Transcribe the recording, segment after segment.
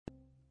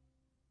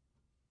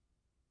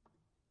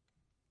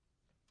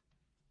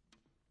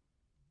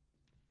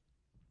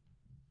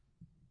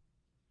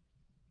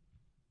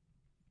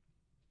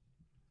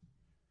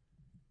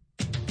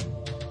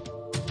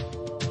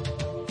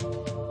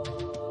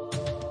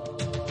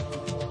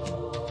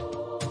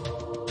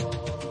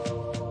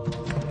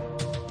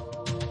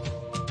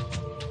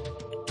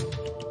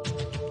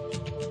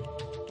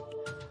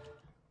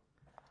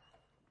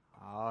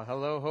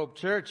Hope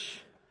Church.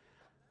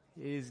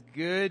 It is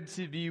good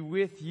to be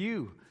with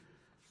you.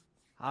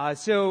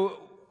 So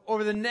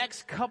over the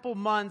next couple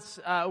months,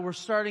 we're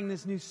starting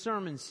this new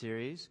sermon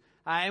series,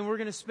 and we're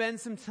going to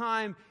spend some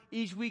time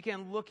each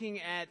weekend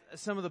looking at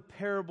some of the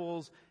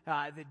parables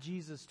that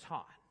Jesus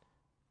taught.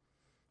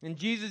 And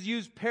Jesus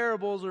used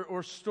parables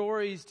or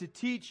stories to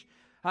teach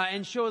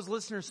and show his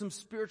listeners some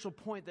spiritual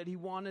point that he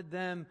wanted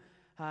them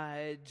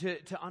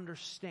to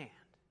understand.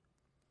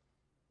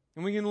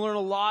 And we can learn a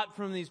lot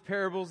from these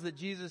parables that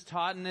Jesus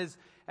taught. And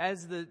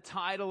as the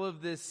title of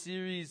this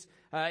series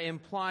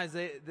implies,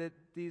 that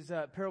these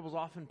parables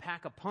often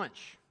pack a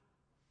punch.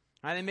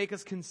 They make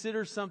us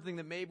consider something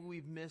that maybe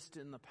we've missed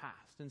in the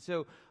past. And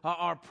so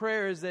our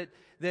prayer is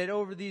that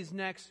over these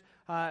next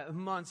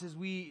months, as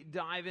we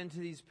dive into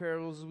these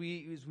parables,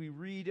 as we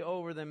read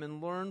over them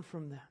and learn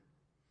from them,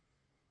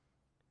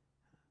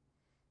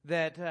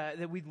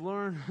 that we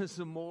learn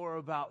some more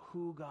about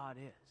who God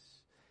is.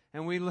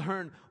 And we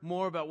learn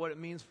more about what it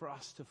means for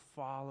us to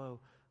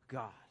follow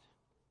God.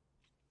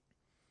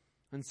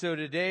 And so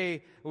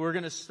today, we're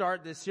going to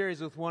start this series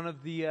with one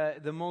of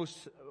the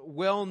most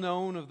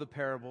well-known of the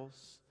parables,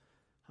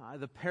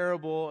 the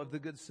parable of the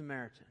Good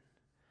Samaritan.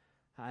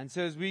 And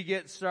so as we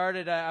get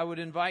started, I would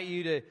invite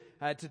you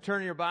to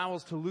turn your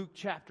Bibles to Luke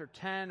chapter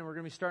 10, and we're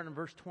going to be starting in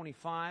verse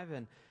 25.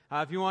 And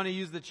if you want to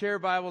use the chair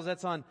Bibles,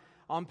 that's on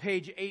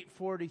page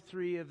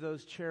 843 of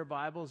those chair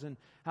Bibles, and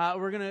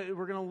we're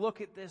gonna look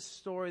at this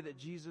story that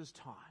Jesus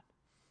taught,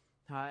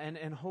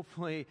 and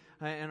hopefully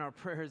in our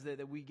prayers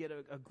that we get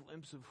a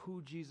glimpse of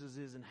who Jesus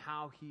is and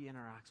how he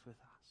interacts with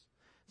us.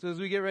 So as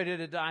we get ready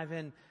to dive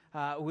in,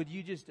 would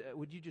you just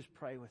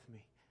pray with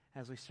me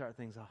as we start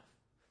things off?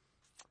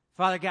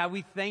 Father God,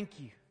 we thank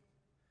you.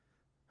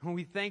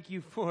 We thank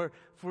you for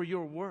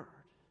your word,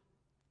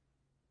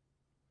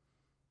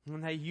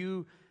 and that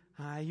you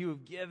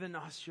have given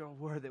us your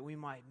word that we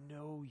might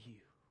know you.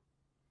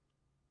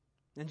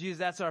 And Jesus,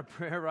 that's our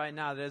prayer right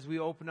now, that as we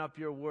open up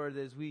your word,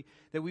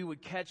 that we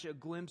would catch a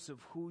glimpse of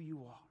who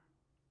you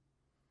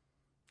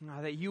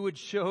are. That you would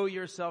show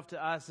yourself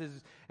to us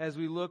as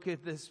we look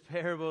at this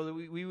parable, that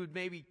we would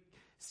maybe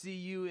see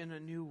you in a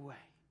new way.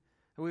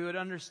 That we would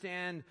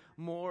understand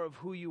more of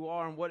who you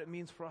are and what it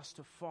means for us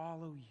to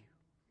follow you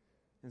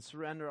and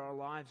surrender our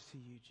lives to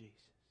you, Jesus.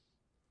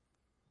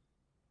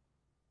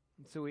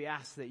 And so we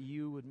ask that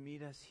you would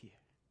meet us here.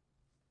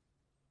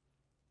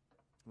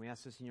 We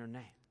ask this in your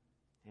name.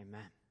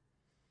 Amen.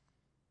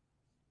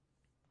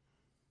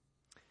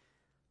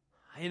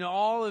 In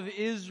all of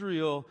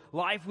Israel,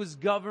 life was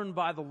governed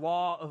by the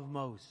law of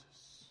Moses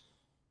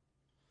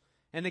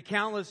and the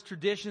countless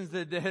traditions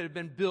that had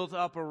been built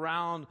up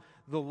around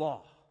the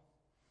law.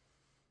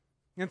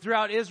 And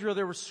throughout Israel,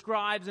 there were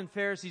scribes and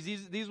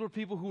Pharisees. These were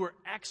people who were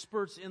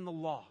experts in the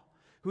law,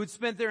 who had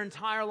spent their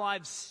entire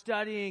lives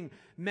studying,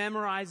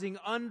 memorizing,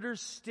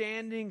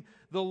 understanding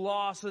the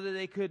law so that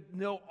they could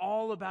know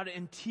all about it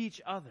and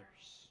teach others.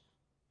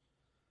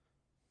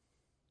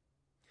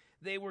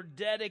 They were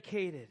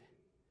dedicated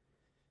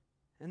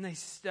and they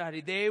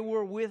studied. They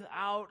were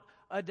without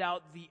a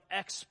doubt the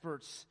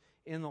experts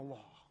in the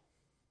law.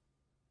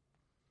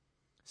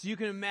 So you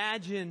can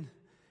imagine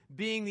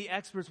being the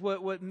experts,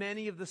 what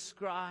many of the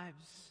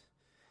scribes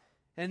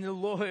and the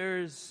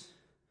lawyers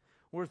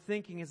were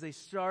thinking as they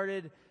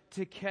started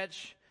to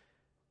catch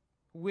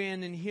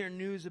wind and hear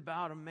news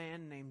about a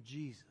man named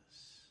Jesus.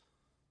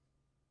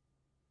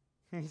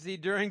 You see,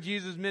 during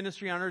Jesus'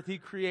 ministry on earth, he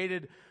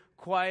created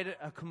quite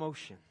a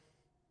commotion.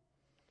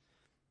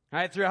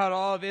 Right, throughout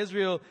all of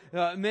Israel,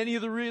 many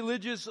of the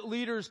religious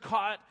leaders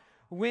caught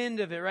wind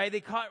of it, right?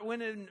 They caught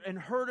wind and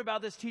heard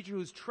about this teacher who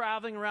was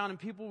traveling around, and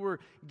people were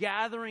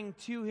gathering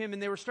to him,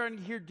 and they were starting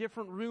to hear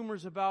different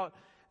rumors about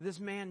this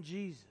man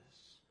Jesus.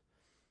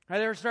 Right,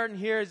 they were starting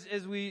here,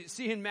 as we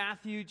see in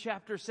Matthew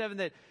chapter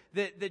 7,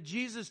 that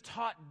Jesus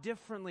taught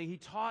differently. He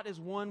taught as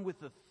one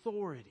with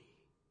authority.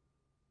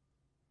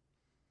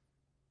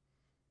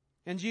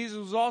 And Jesus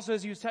was also,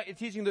 as he was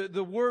teaching,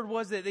 the word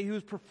was that he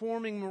was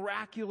performing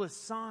miraculous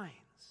signs.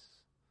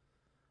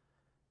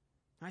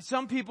 Now,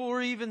 some people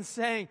were even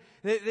saying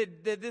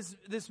that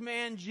this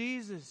man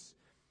Jesus,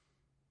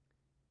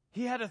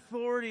 he had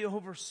authority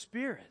over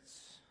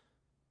spirits.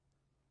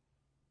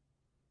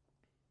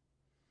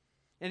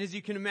 And as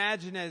you can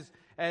imagine,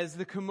 as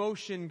the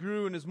commotion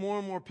grew and as more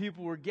and more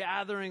people were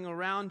gathering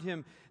around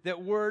him,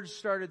 that words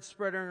started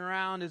spreading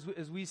around,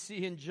 as we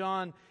see in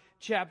John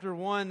chapter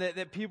 1,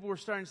 that people were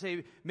starting to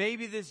say,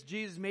 maybe this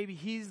Jesus, maybe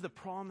he's the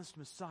promised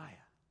Messiah.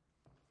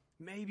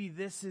 Maybe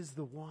this is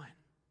the one.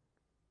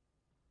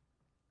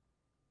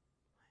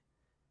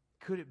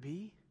 Could it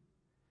be?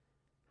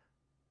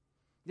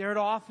 There had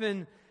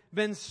often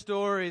been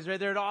stories, right?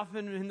 There had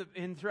often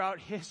been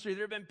throughout history,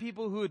 there had been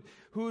people who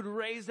had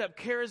raised up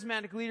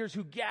charismatic leaders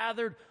who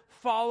gathered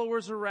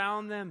followers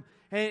around them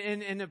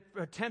and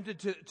attempted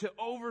to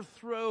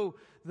overthrow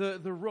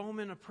the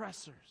Roman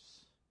oppressors.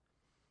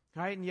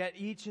 Right? And yet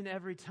each and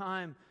every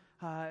time,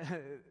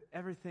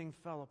 everything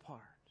fell apart.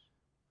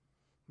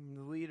 And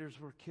the leaders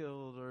were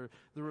killed, or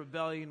the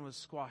rebellion was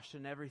squashed,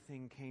 and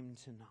everything came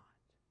to naught.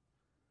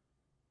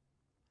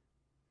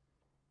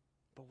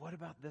 But what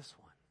about this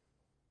one?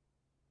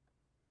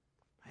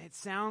 It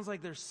sounds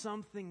like there's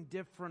something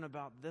different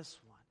about this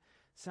one.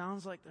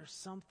 Sounds like there's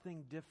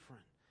something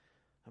different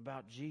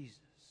about Jesus.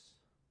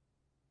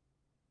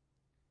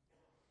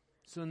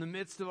 So in the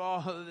midst of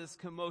all of this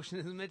commotion,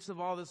 in the midst of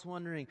all this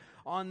wondering,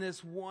 on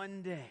this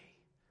one day,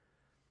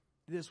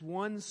 this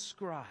one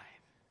scribe,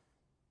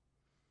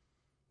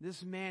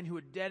 this man who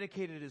had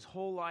dedicated his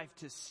whole life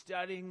to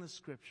studying the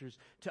Scriptures,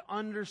 to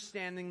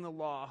understanding the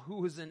law, who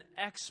was an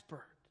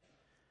expert,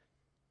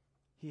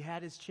 he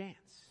had his chance.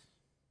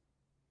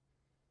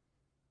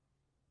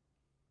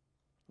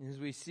 As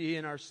we see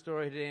in our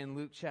story today in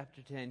Luke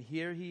chapter 10,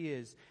 here he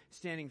is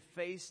standing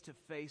face to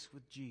face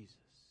with Jesus.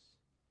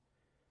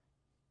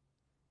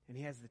 And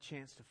he has the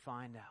chance to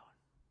find out.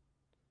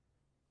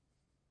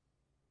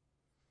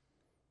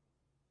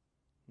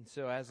 And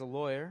so as a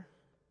lawyer,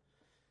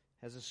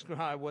 as a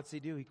scribe, what's he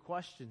do? He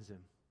questions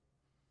him.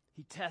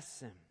 He tests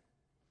him.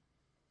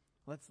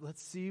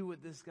 Let's see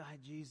what this guy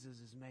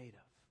Jesus is made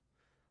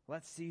of.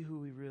 Let's see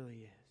who he really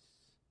is.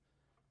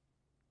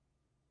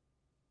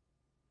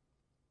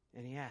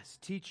 And he asks,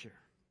 "Teacher,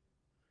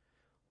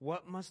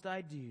 what must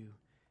I do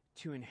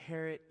to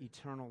inherit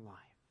eternal life?"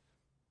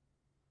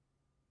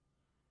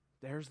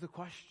 There's the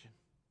question.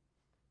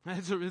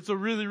 It's a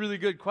really, really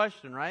good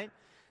question, right?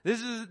 This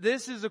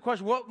is the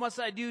question. What must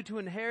I do to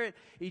inherit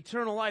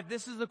eternal life?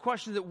 This is the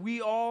question that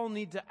we all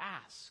need to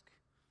ask.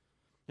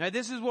 Now,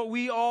 this is what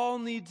we all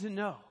need to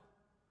know.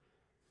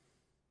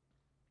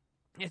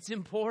 It's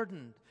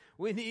important.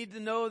 We need to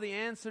know the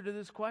answer to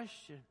this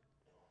question.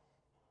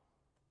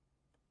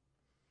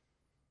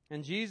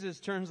 And Jesus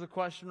turns the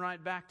question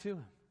right back to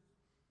him.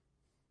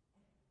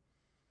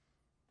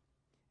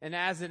 And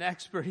as an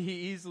expert,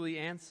 he easily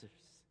answers.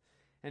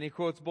 And he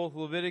quotes both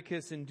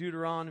Leviticus and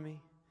Deuteronomy.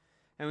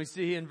 And we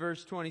see in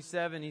verse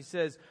 27, he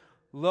says,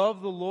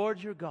 "Love the Lord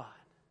your God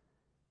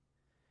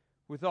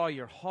with all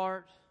your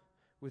heart,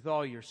 with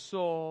all your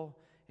soul,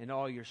 and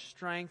all your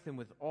strength, and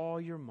with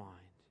all your mind.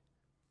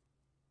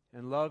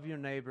 And love your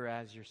neighbor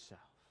as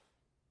yourself."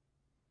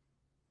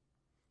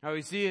 Now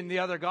we see in the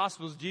other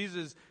Gospels,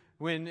 Jesus,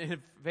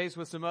 when faced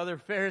with some other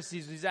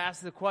Pharisees, he's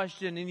asked the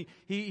question and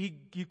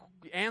he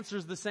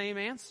answers the same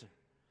answer.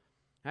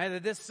 Right?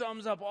 That this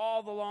sums up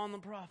all the law and the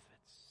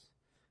prophets.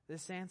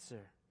 This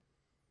answer.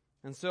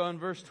 And so in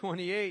verse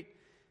 28,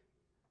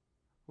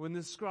 when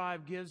the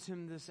scribe gives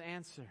him this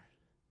answer,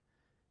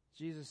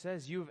 Jesus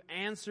says, "You have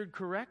answered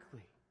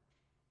correctly.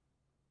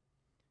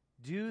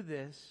 Do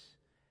this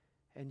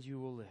and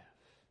you will live."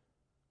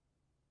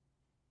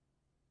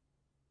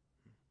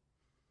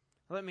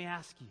 Let me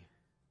ask you,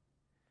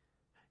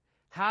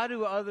 how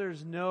do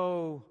others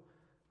know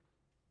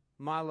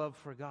my love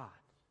for God?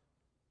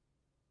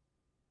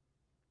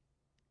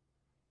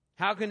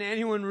 How can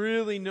anyone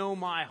really know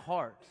my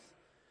heart,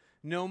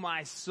 know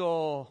my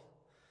soul?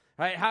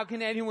 Right? How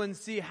can anyone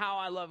see how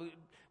I love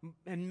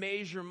and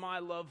measure my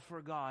love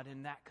for God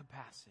in that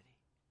capacity?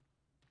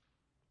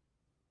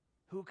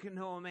 Who can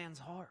know a man's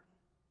heart?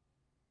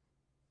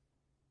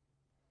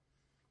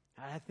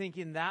 And I think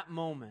in that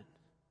moment,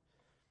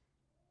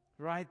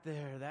 right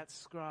there, that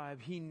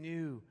scribe, he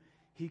knew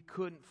he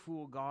couldn't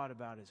fool God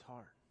about his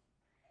heart.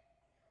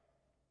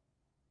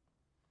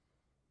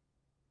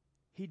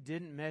 He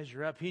didn't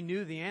measure up. He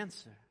knew the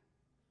answer,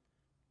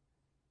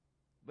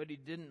 but he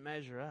didn't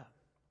measure up.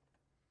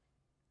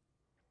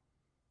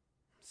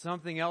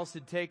 Something else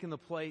had taken the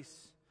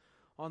place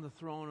on the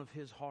throne of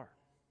his heart.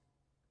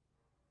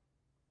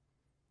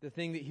 The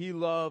thing that he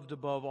loved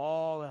above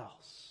all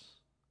else.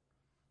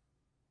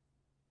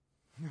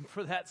 And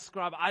for that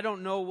scribe, I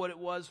don't know what it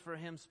was for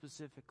him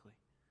specifically.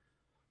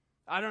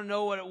 I don't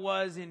know what it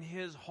was in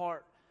his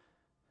heart.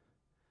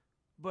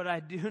 But I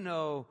do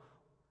know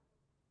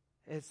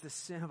it's the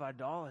sin of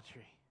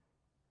idolatry.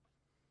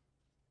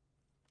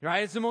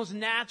 Right? It's the most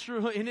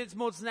natural, in its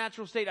most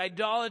natural state.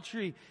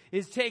 Idolatry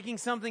is taking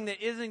something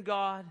that isn't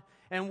God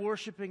and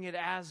worshiping it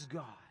as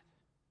God.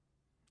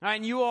 Right?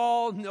 And you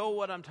all know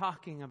what I'm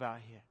talking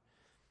about here.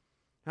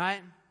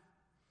 Right?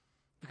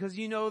 Because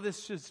you know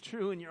this is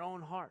true in your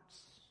own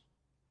hearts.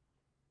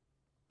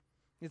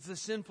 It's the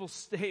sinful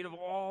state of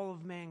all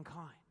of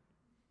mankind.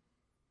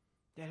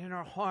 That in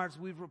our hearts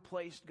we've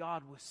replaced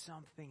God with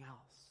something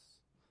else.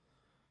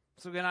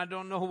 So again, I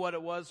don't know what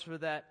it was for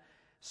that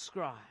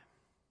scribe.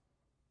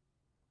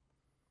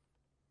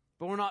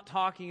 But we're not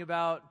talking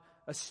about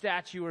a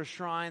statue or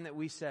shrine that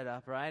we set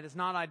up, right? It's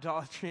not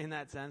idolatry in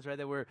that sense, right?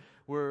 That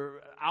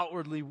we're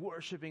outwardly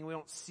worshiping. We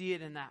don't see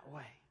it in that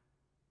way.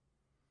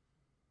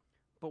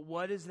 But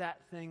what is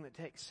that thing that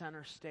takes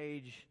center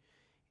stage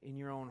in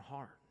your own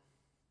heart,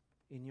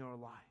 in your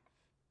life?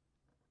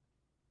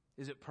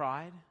 Is it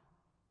pride?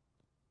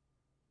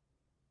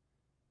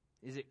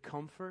 Is it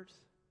comfort?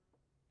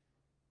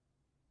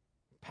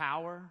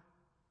 Power?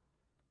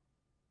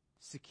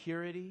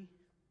 Security?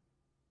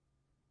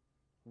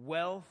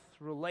 Wealth?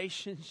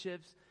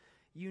 Relationships?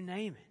 You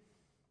name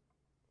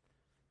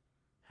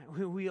it.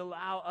 We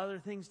allow other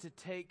things to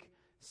take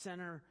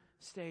center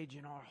stage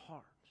in our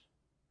heart.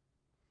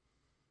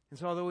 And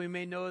so although we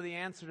may know the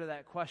answer to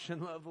that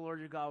question, love the Lord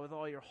your God with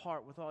all your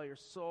heart, with all your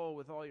soul,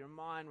 with all your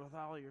mind, with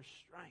all your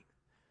strength,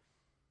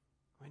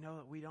 we know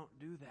that we don't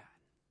do that.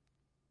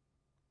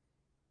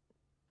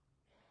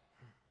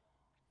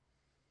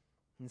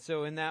 And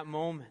so in that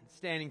moment,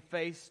 standing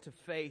face to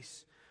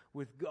face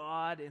with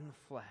God in the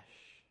flesh,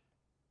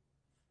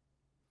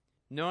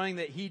 knowing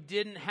that he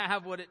didn't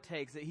have what it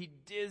takes, that he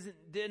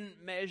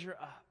didn't measure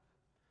up,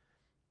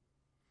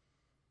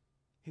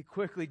 he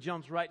quickly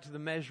jumps right to the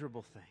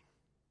measurable thing.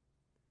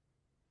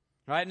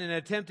 Right? In an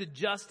attempt to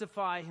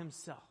justify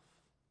himself.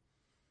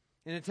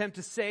 In an attempt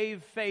to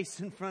save face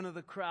in front of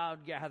the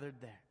crowd gathered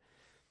there.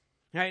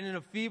 Right? In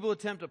a feeble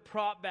attempt to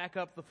prop back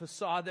up the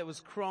facade that was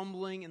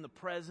crumbling in the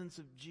presence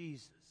of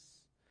Jesus.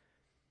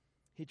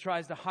 He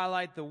tries to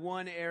highlight the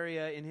one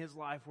area in his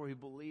life where he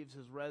believes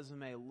his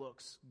resume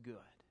looks good.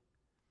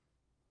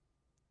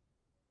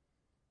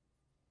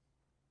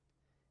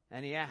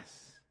 And he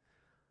asks,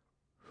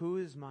 who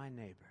is my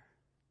neighbor?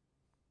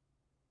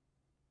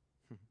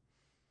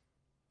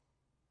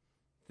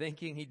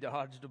 Thinking he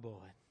dodged a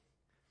bullet.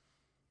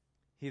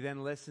 He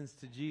then listens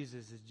to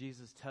Jesus as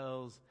Jesus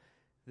tells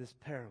this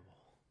parable,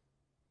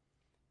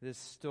 this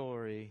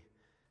story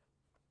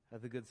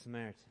of the Good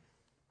Samaritan.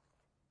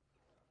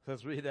 So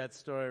let's read that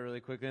story really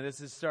quickly.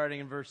 This is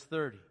starting in verse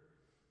 30.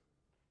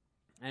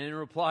 And in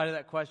reply to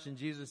that question,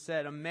 Jesus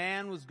said, a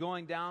man was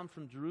going down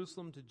from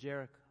Jerusalem to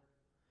Jericho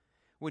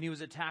when he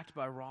was attacked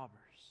by robbers.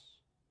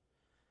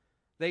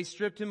 They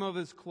stripped him of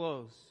his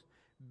clothes,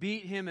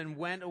 beat him, and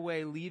went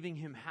away, leaving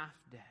him half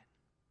dead.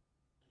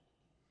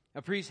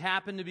 A priest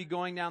happened to be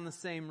going down the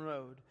same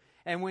road,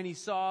 and when he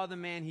saw the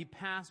man, he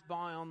passed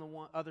by on the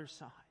other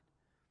side.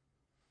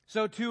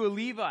 So too a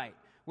Levite,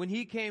 when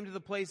he came to the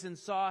place and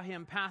saw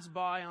him, passed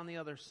by on the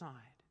other side.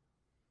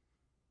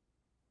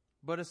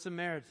 But a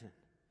Samaritan,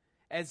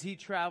 as he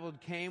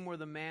traveled, came where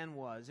the man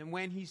was, and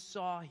when he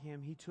saw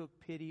him, he took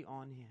pity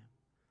on him.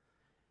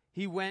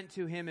 He went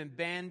to him and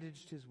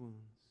bandaged his wounds,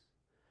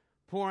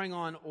 pouring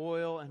on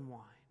oil and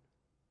wine.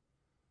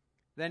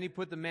 Then he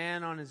put the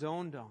man on his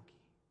own donkey,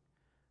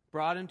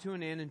 brought him to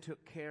an inn, and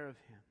took care of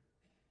him.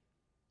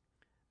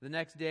 The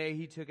next day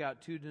he took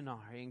out 2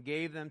 denarii and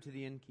gave them to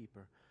the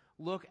innkeeper.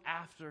 Look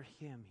after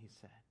him, he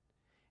said,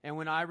 and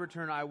when I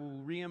return, I will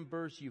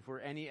reimburse you for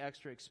any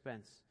extra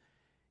expense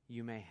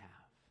you may have.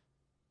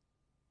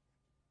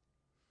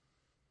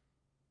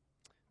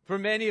 For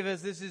many of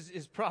us, this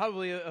is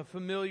probably a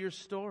familiar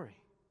story.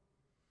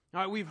 All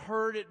right, we've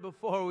heard it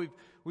before.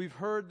 We've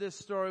heard this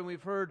story.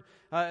 We've heard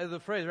the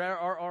phrase. Right?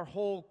 Our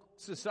whole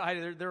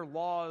society, their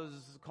law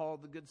is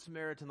called the Good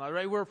Samaritan law.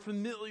 Right? We're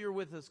familiar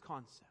with this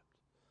concept.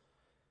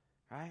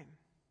 Right?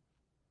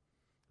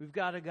 We've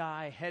got a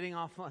guy heading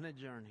off on a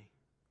journey,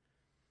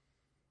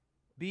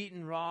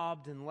 beaten,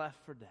 robbed, and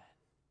left for dead.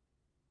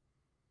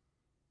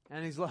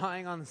 And he's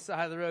lying on the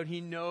side of the road.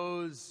 He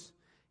knows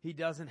he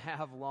doesn't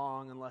have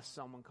long unless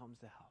someone comes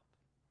to help.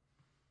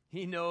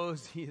 He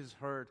knows he is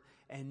hurt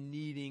and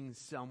needing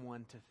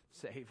someone to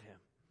save him.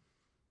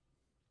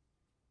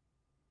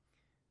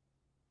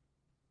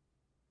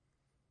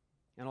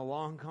 And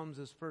along comes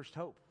his first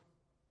hope.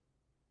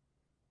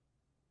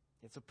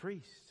 It's a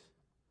priest.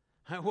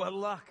 What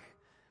luck.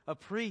 A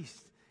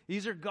priest.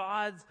 These are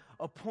God's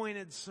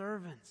appointed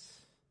servants.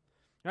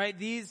 Right?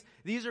 These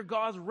are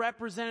God's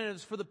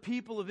representatives for the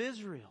people of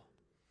Israel.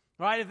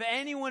 Right? If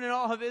anyone in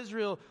all of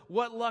Israel,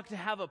 what luck to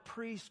have a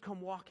priest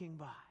come walking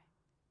by.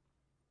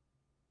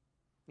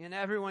 And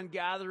everyone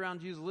gathered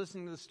around Jesus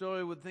listening to the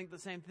story would think the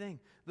same thing.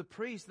 The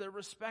priests, they're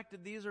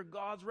respected. These are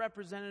God's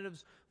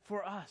representatives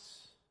for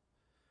us.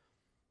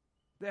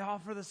 They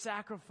offer the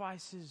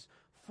sacrifices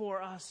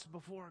for us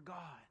before God.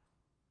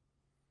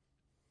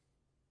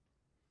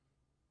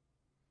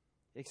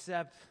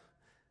 Except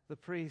the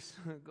priest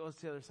goes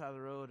to the other side of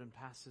the road and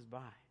passes by.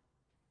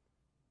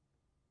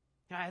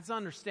 Yeah, it's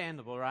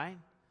understandable, right?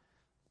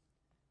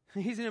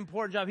 He's an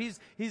important job.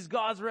 He's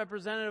God's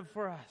representative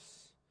for us.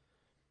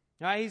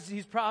 Right?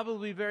 He's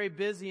probably very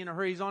busy in a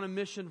hurry. He's on a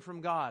mission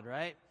from God,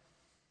 right?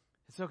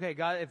 It's okay.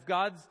 God, if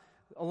God's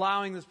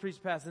allowing this priest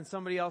to pass, then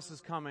somebody else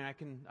is coming. I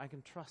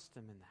can trust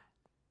him in that.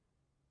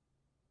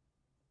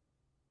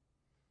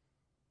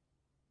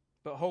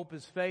 But hope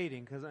is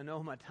fading because I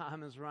know my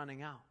time is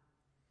running out.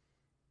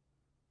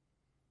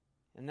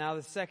 And now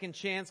the second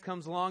chance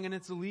comes along, and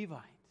it's a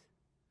Levite.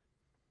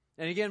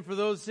 And again, for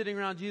those sitting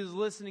around Jesus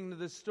listening to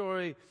this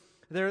story,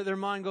 their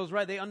mind goes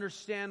right. They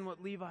understand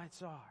what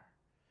Levites are.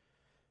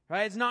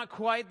 Right? It's not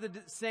quite the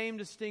same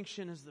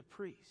distinction as the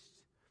priest.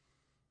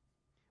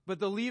 But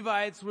the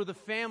Levites were the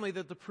family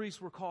that the priests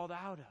were called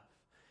out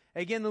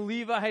of. Again, the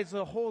Levites,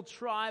 the whole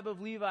tribe of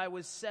Levi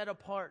was set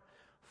apart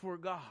for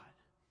God.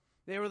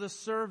 They were the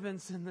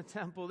servants in the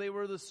temple. They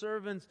were the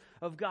servants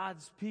of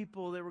God's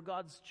people. They were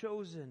God's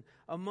chosen,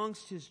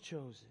 amongst His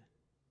chosen.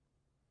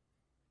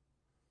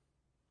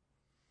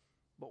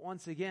 But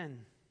once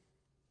again,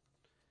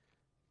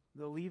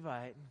 the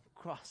Levite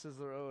crosses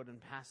the road and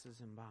passes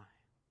him by.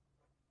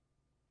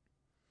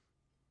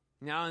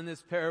 Now in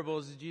this parable,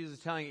 as Jesus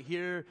is telling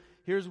it,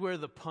 here's where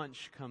the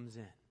punch comes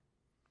in.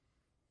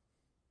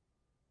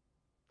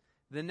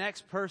 The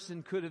next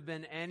person could have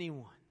been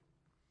anyone.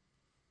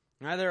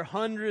 Now, there are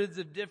hundreds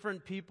of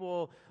different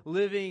people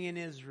living in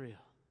Israel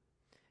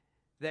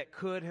that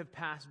could have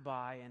passed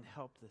by and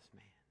helped this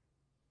man.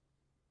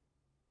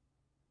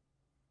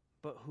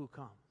 But who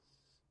comes?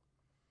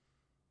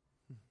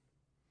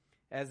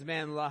 As the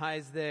man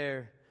lies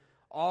there,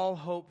 all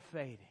hope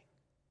fading,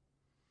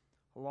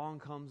 along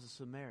comes a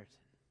Samaritan.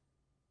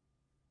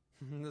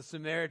 The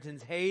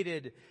Samaritans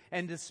hated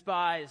and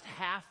despised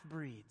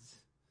half-breeds.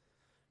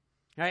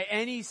 Right?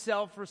 Any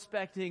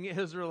self-respecting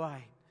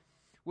Israelite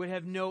would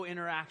have no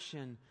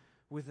interaction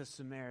with a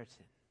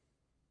Samaritan.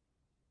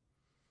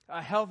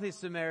 A healthy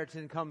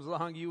Samaritan comes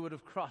along, you would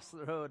have crossed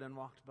the road and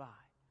walked by.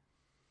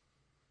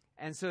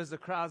 And so as the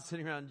crowd's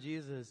sitting around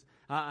Jesus,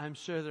 I'm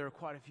sure there are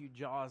quite a few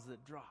jaws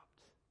that dropped.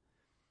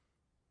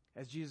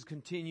 As Jesus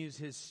continues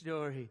his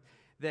story,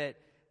 that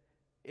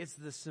it's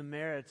the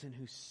Samaritan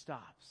who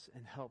stops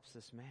and helps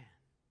this man.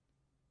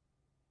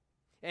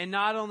 And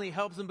not only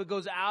helps him, but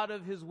goes out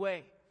of his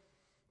way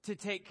to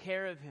take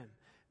care of him,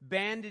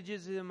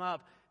 bandages him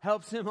up,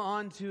 helps him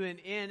onto an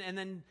inn,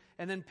 and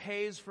then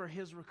pays for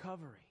his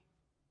recovery.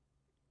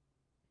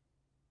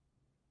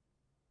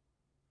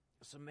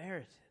 A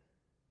Samaritan.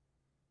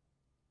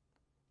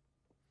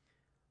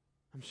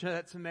 I'm sure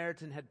that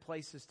Samaritan had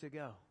places to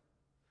go.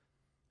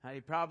 He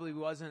probably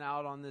wasn't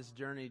out on this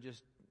journey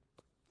just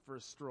for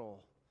a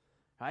stroll.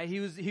 Right?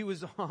 He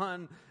was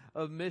on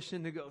a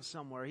mission to go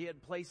somewhere. He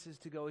had places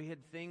to go. He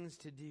had things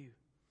to do.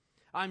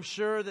 I'm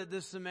sure that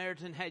this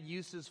Samaritan had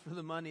uses for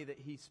the money that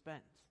he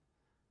spent.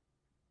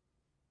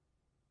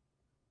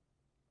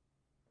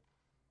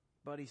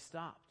 But he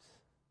stopped.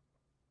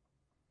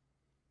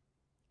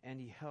 And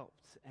he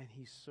helped. And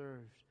he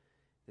served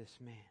this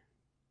man.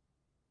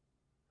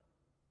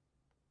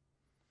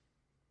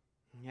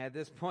 At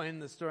this point in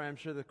the story, I'm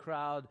sure the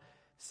crowd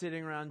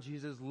sitting around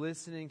Jesus,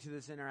 listening to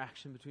this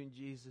interaction between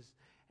Jesus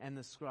and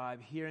the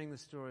scribe, hearing the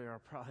story, are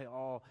probably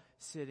all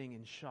sitting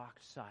in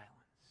shocked silence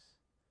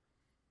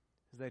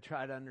as they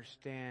try to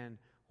understand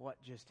what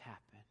just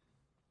happened.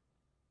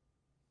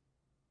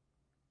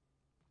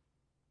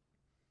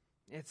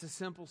 It's a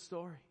simple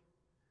story.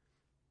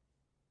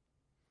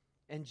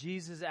 And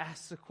Jesus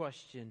asks the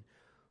question,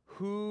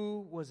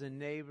 who was a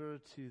neighbor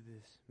to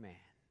this man?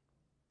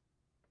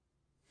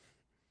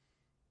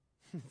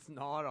 It's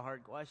not a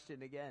hard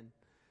question again,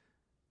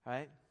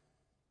 right?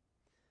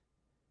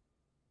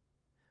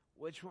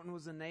 Which one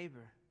was a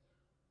neighbor?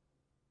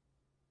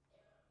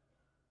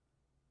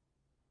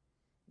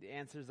 The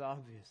answer is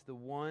obvious. The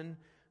one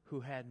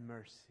who had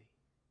mercy.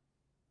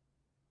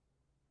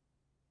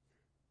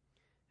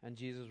 And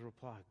Jesus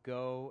replied,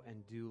 go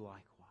and do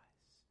likewise.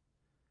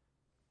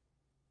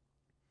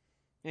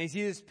 And you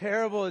see, this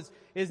parable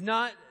is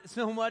not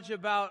so much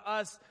about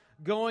us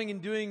going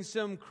and doing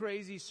some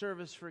crazy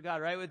service for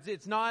God, right?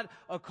 It's not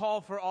a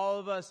call for all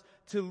of us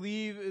to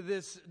leave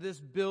this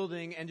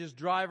building and just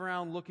drive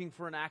around looking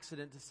for an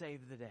accident to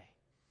save the day.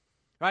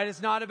 Right?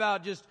 It's not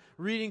about just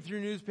reading through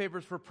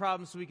newspapers for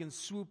problems so we can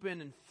swoop in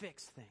and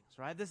fix things,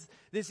 right? This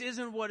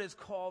isn't what is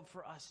called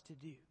for us to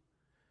do.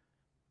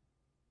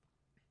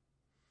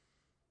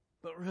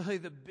 But really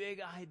the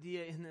big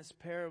idea in this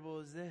parable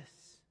is this.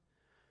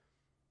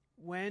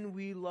 When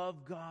we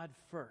love God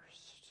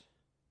first,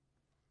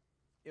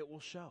 it will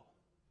show. All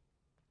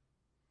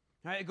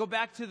right, go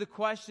back to the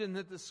question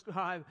that the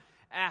scribe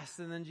asked,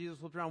 and then Jesus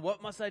flipped around.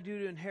 What must I do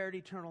to inherit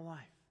eternal life?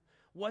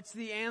 What's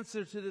the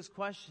answer to this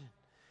question?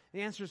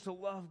 The answer is to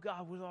love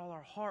God with all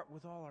our heart,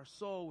 with all our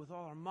soul, with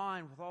all our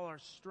mind, with all our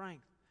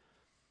strength,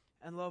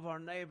 and love our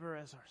neighbor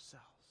as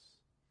ourselves.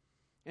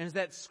 And as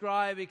that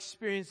scribe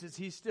experienced as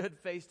he stood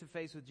face to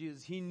face with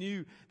Jesus, he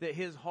knew that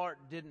his heart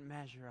didn't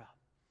measure up.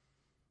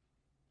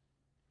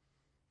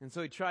 And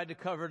so he tried to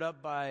cover it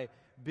up by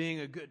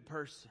being a good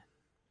person.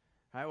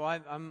 All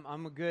right, well,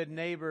 I'm a good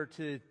neighbor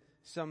to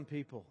some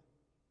people.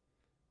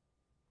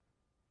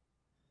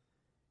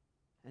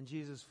 And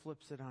Jesus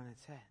flips it on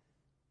its head.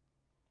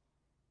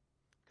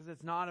 Because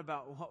it's not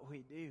about what we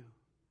do,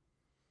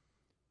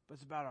 but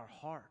it's about our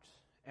heart.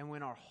 And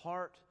when our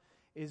heart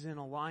is in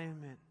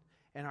alignment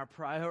and our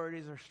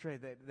priorities are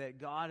straight,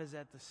 that God is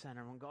at the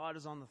center, when God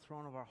is on the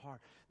throne of our heart,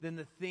 then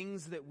the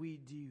things that we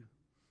do,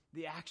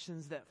 the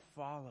actions that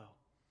follow,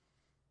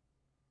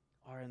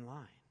 are in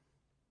line.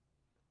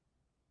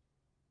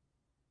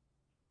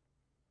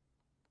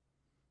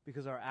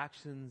 Because our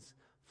actions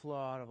flow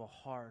out of a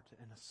heart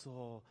and a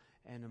soul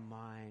and a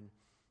mind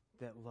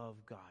that love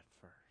God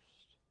first.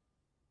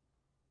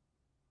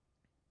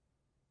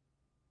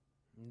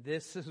 And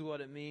this is what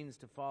it means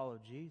to follow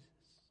Jesus.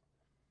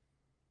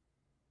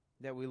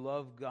 That we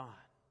love God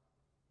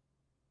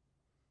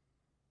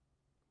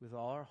with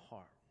all our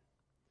heart,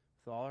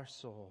 with all our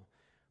soul,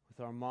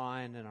 with our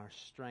mind and our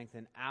strength.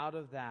 And out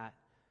of that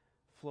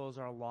flows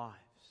our lives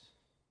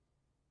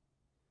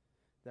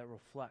that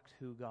reflect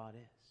who God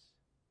is.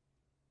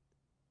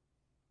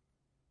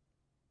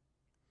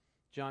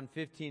 John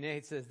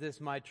 15:8 says this,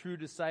 my true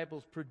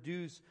disciples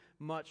produce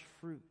much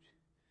fruit,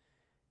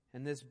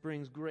 and this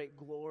brings great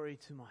glory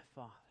to my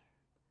Father.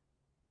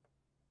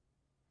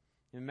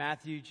 In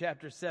Matthew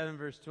chapter 7,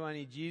 verse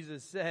 20,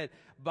 Jesus said,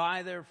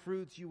 "By their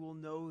fruits you will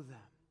know them."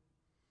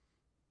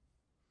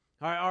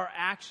 Our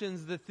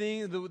actions,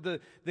 the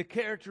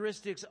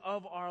characteristics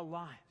of our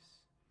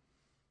lives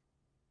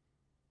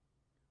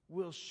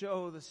will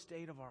show the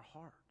state of our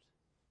heart.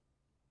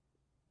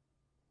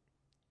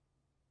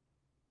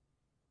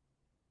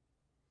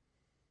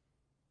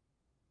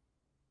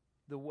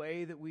 The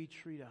way that we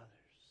treat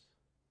others,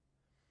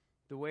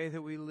 the way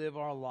that we live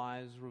our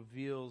lives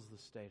reveals the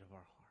state of our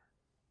heart.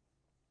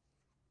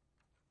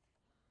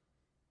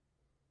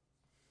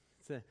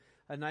 It's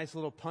a nice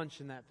little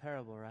punch in that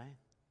parable, right?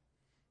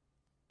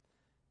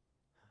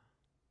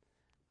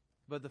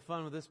 But the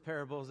fun with this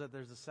parable is that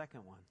there's a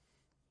second one.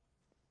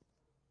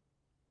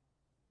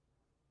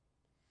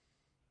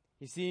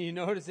 You see, you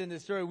notice in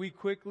this story, we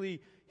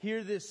quickly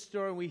hear this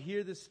story, we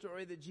hear the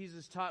story that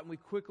Jesus taught, and we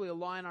quickly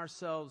align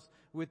ourselves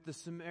with the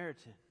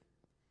Samaritan.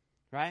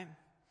 Right?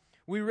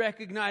 We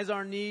recognize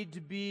our need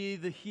to be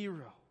the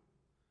hero.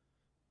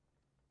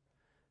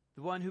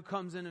 The one who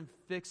comes in and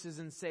fixes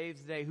and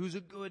saves the day, who's a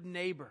good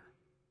neighbor.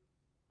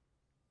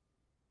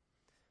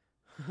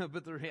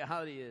 But the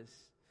reality is,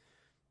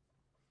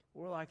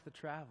 we're like the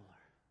traveler.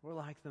 We're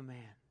like the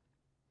man.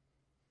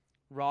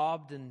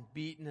 Robbed and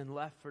beaten and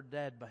left for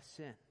dead by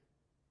sin.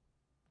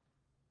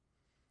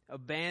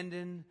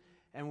 Abandoned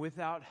and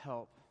without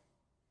help.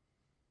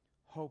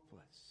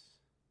 Hopeless.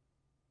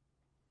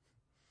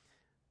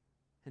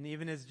 And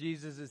even as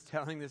Jesus is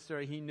telling this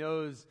story, He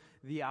knows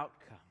the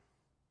outcome.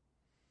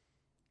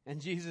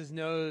 And Jesus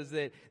knows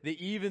that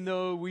even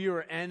though we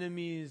are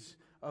enemies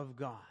of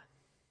God,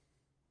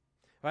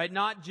 right,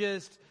 not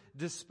just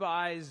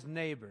despised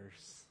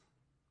neighbors,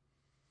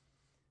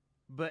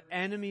 but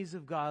enemies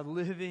of God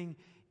living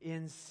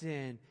in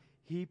sin,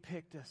 He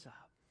picked us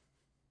up.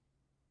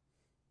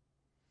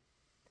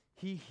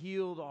 He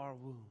healed our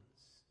wounds.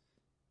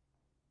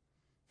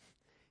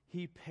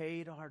 He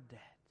paid our debt.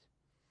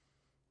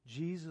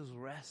 Jesus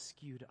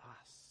rescued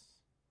us.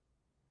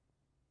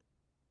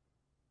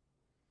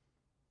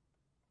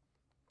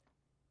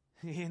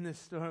 In this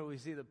story, we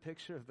see the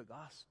picture of the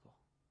gospel.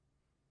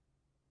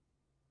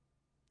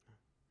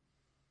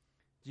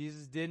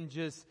 Jesus didn't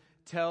just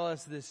tell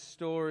us this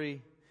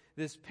story,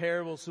 this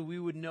parable, so we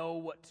would know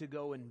what to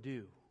go and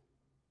do.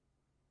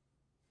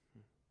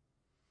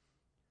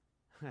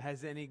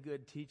 As any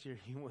good teacher,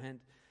 He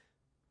went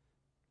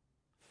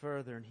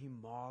further and He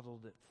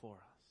modeled it for us.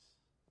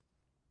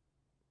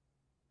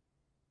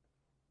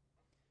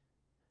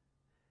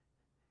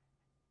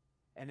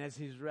 And as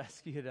He's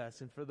rescued us,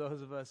 and for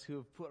those of us who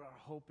have put our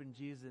hope in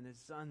Jesus and His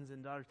sons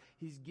and daughters,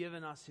 He's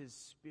given us His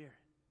Spirit.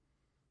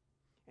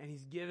 And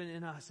He's given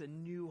in us a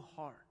new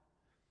heart.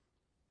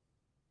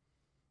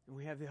 And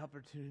we have the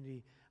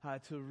opportunity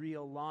to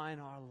realign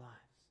our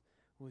lives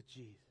with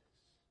Jesus.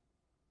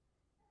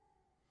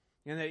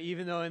 And that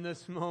even though in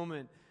this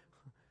moment,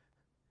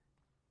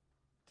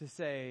 to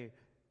say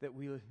that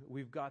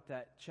we've got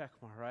that check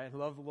mark, right?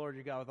 Love the Lord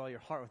your God with all your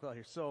heart, with all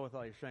your soul, with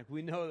all your strength.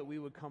 We know that we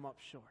would come up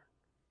short.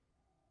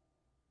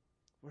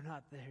 We're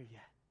not there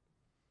yet.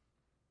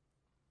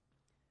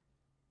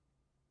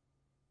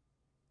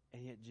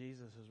 And yet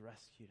Jesus has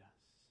rescued us.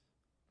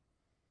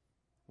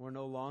 We're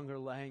no longer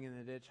laying in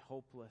the ditch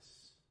hopeless,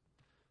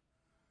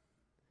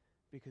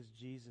 because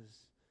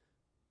Jesus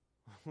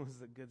was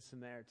the Good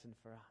Samaritan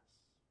for us.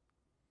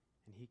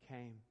 And He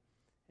came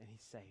and He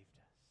saved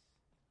us.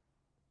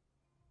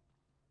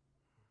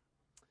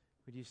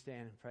 Would you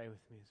stand and pray with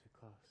me as we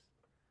close?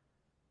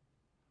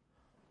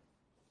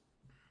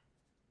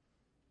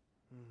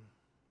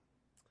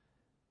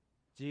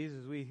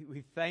 Jesus,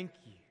 we thank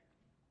You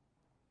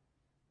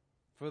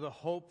for the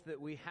hope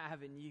that we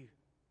have in You.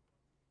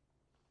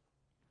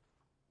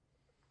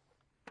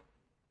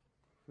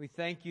 We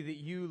thank You that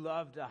You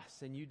loved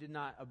us and You did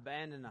not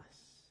abandon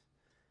us.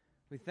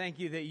 We thank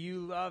You that You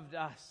loved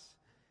us,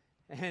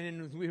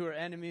 and as we were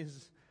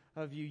enemies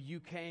of You, You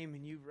came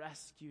and You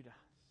rescued us.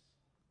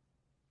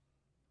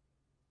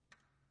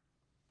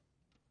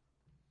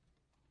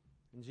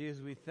 And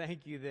Jesus, we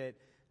thank You that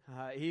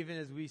even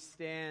as we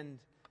stand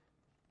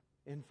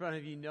in front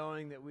of You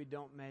knowing that we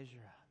don't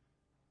measure up,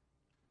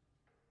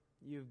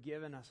 You've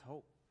given us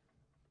hope.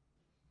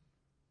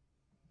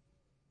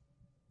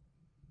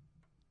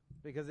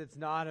 Because it's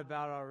not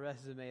about our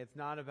resume. It's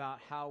not about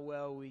how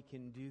well we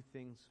can do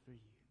things for You.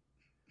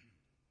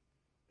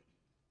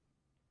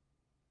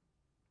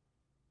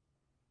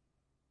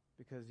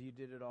 Because You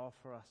did it all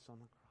for us on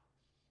the cross.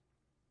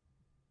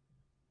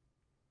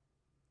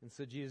 And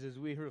so, Jesus, as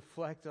we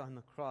reflect on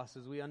the cross,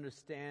 as we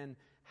understand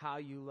how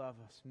You love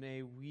us,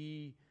 may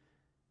we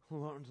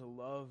learn to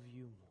love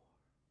You more.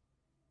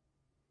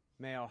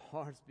 May our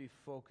hearts be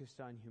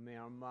focused on You. May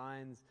our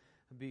minds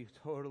be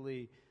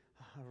totally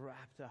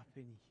wrapped up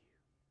in You.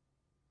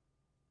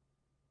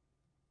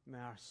 May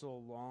our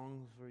soul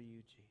long for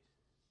You, Jesus.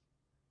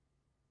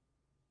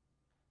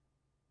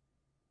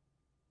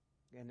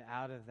 And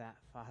out of that,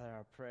 Father,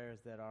 our prayer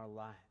is that our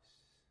lives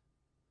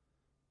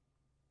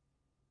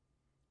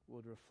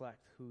would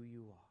reflect who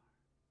You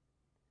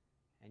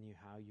are and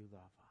how You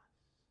love us.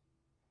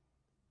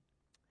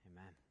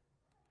 Amen.